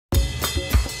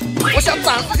想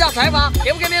展示一下才华，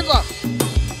给不给面子？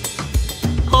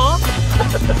好，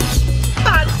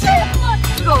感谢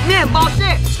这个面包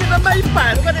蟹，现在卖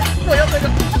100多块钱，我要这个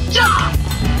价。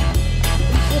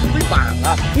说不对版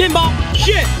了，面包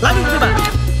蟹哪里不对版？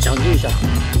讲究一下。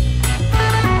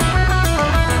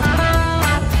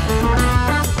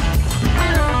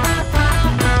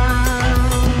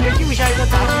给救一下一个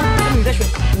炸鸡，你再选，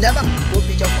你来吧，我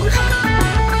比较贵。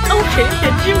那我肯定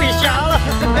选鸡尾虾了。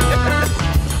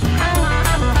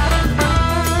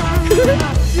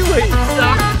鸡尾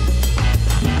虾。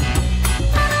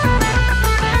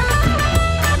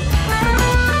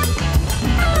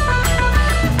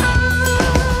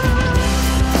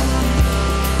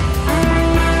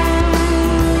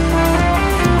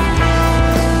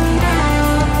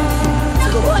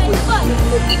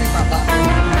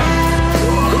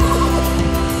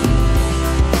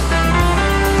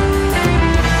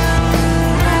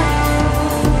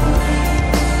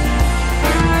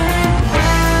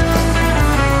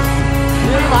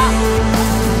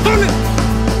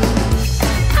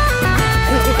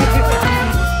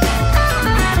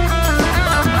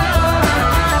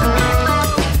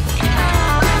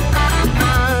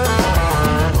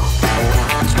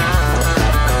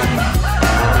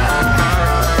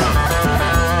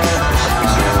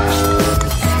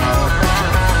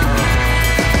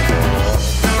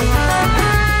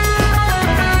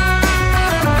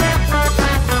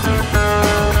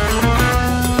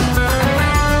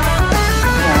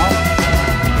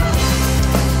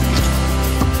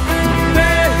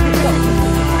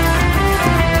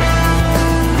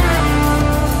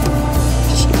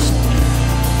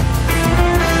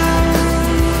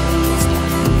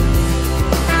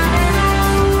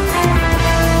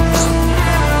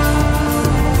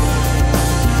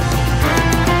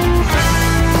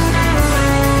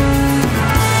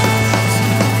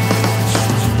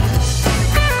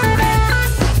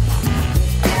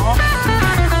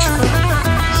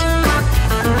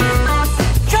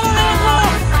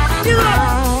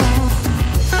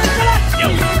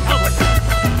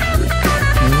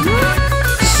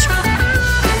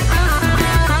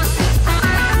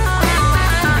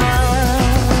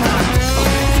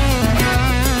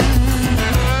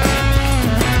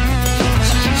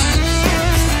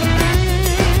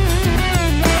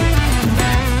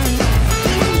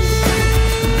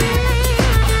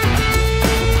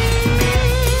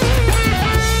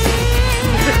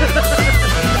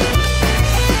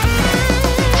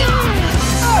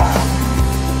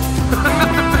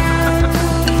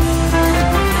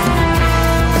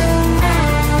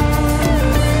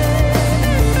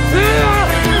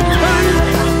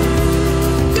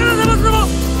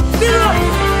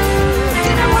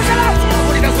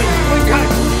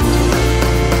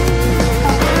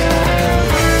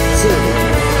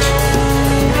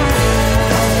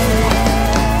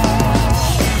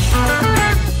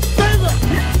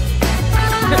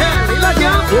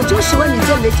我就喜欢你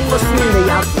这没经过思念的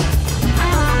鸭子。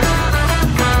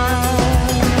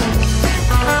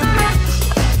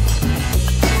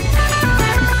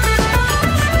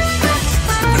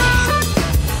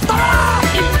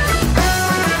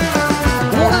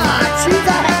哇，期待！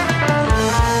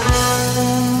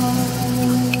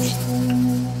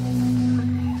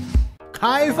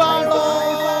开饭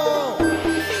喽！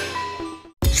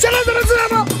现在怎么吃来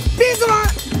吗？闭嘴！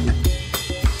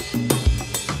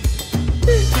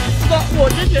我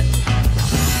先选。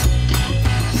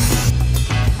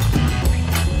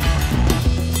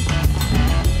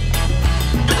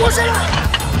我先来。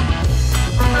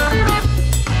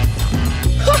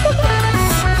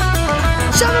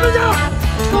下面的家，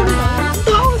操你妈！倒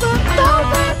的。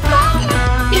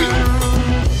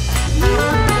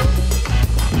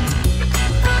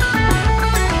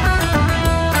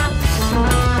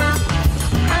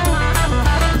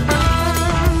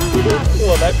我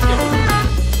来选。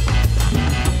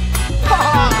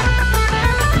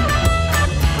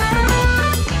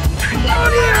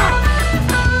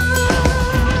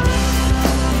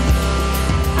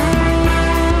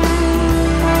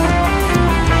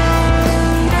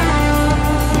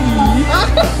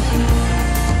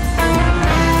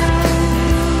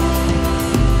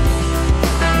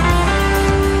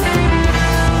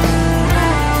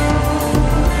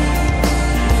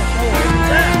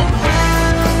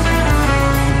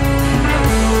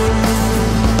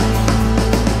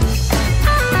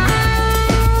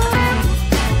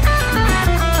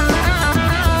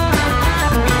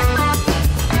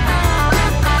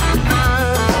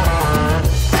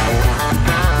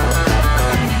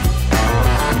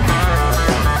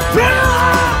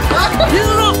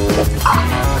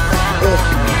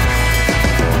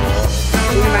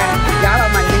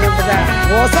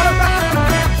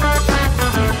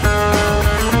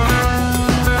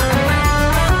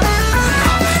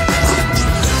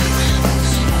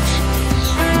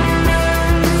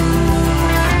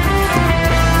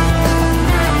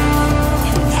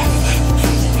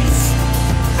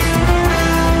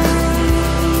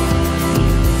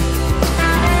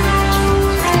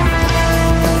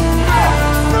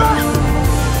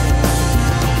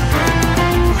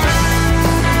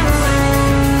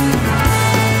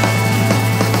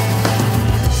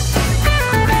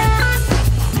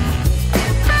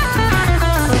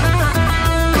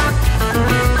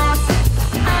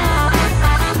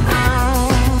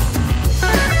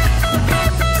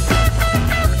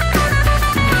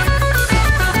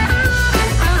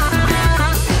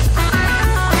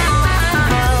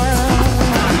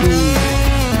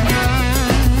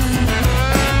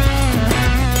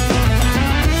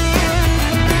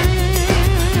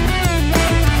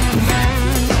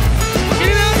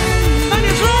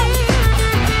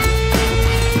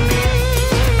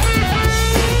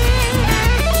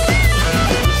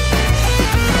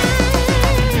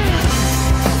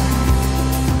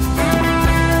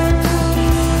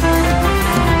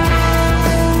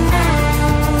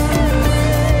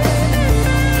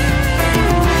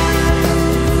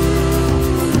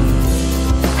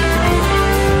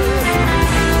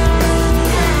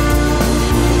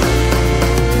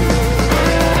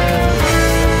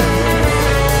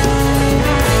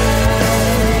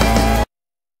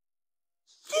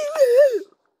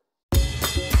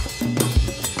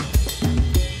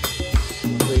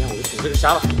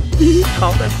下了。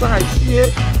好在是海鲜，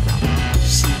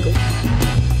洗够。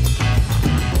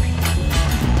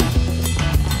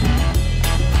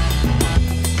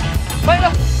快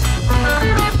了，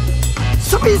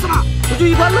什么意思嘛？不就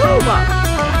一块肉嘛？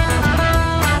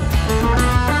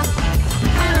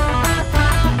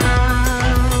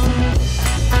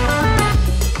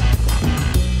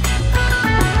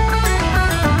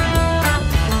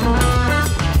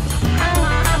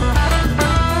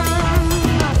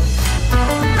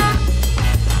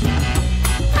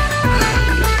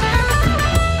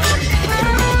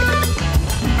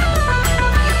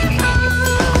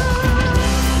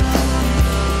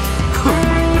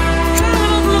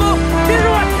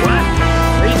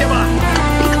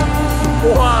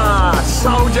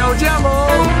烧焦酱哦！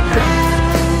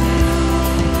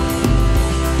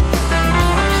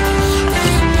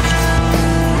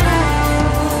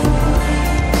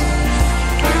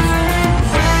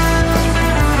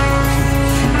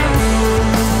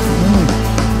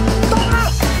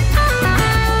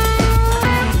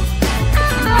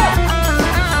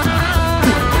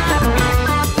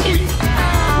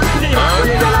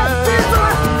到了！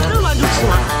吃完就吃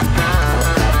完。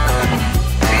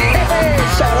嘿嘿，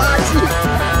小垃圾。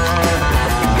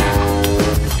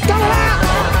干我啦！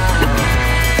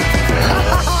哈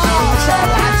哈哈，小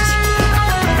垃圾。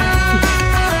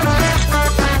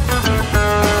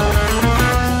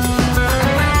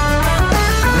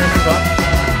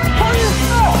好意思，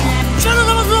想着什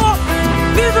么时候？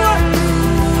闭嘴！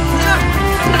你看，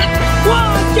哇，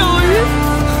钓鱼。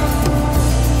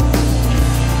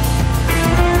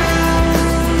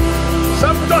3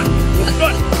不转，5不转。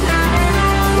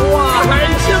哇，海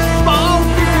鲜保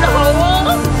底好哦！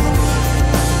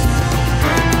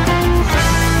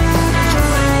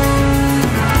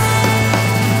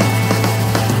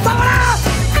到啦！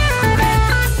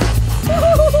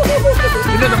今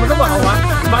天怎么这么好玩？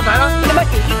发财了！你们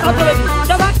紧急操作的你知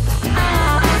道吗？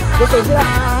我手机了，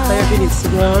他要给你吃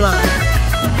光了。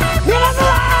别来了！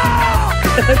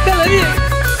看人品，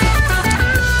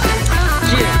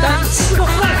简单吃个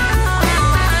饭。